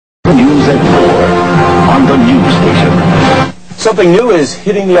News at 4 on the news station. Something new is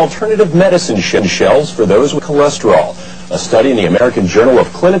hitting the alternative medicine shelves for those with cholesterol. A study in the American Journal of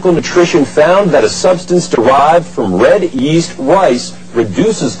Clinical Nutrition found that a substance derived from red yeast rice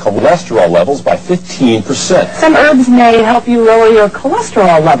reduces cholesterol levels by 15%. Some herbs may help you lower your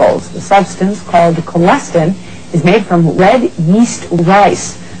cholesterol levels. The substance, called colistin, is made from red yeast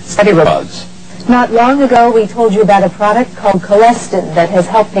rice. Study results. Not long ago, we told you about a product called colistin that has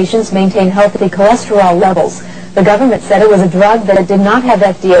helped patients maintain healthy cholesterol levels. The government said it was a drug that did not have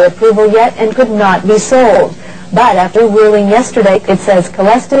FDA approval yet and could not be sold. But after ruling yesterday, it says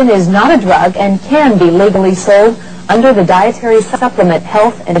colistin is not a drug and can be legally sold under the Dietary Supplement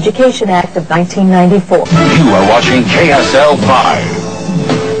Health and Education Act of 1994. You are watching KSL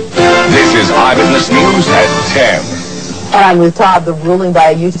 5. This is Eyewitness News at 10. And I'm Ruth Todd. The ruling by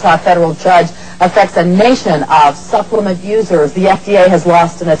a Utah federal judge affects a nation of supplement users. The FDA has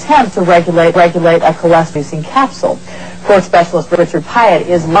lost an attempt to regulate a cholesterol-reducing capsule. Court specialist Richard Pyatt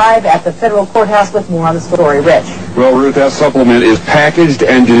is live at the federal courthouse with more on the story. Rich. Well, Ruth, that supplement is packaged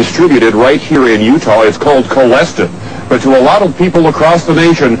and distributed right here in Utah. It's called colistin. But to a lot of people across the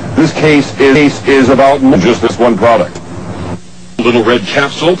nation, this case is about just this one product. Little red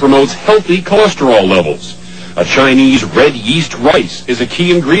capsule promotes healthy cholesterol levels. A Chinese red yeast rice is a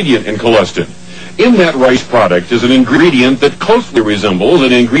key ingredient in colistin. In that rice product is an ingredient that closely resembles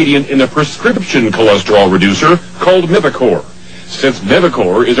an ingredient in a prescription cholesterol reducer called Mevacor. Since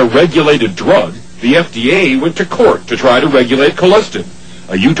Mevacor is a regulated drug, the FDA went to court to try to regulate colistin.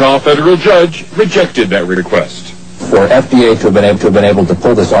 A Utah federal judge rejected that request. For FDA to have been able to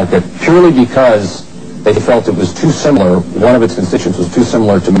pull this on purely because they felt it was too similar, one of its constituents was too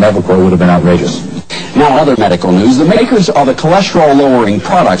similar to Mevacor, would have been outrageous. Now, other medical news. The makers of the cholesterol-lowering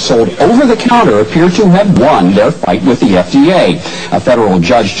products sold over-the-counter appear to have won their fight with the FDA. A federal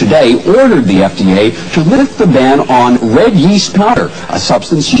judge today ordered the FDA to lift the ban on red yeast powder, a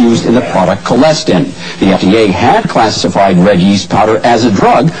substance used in the product colistin. The FDA had classified red yeast powder as a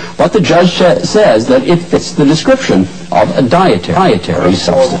drug, but the judge says that it fits the description of a dietary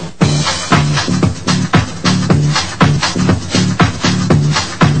substance.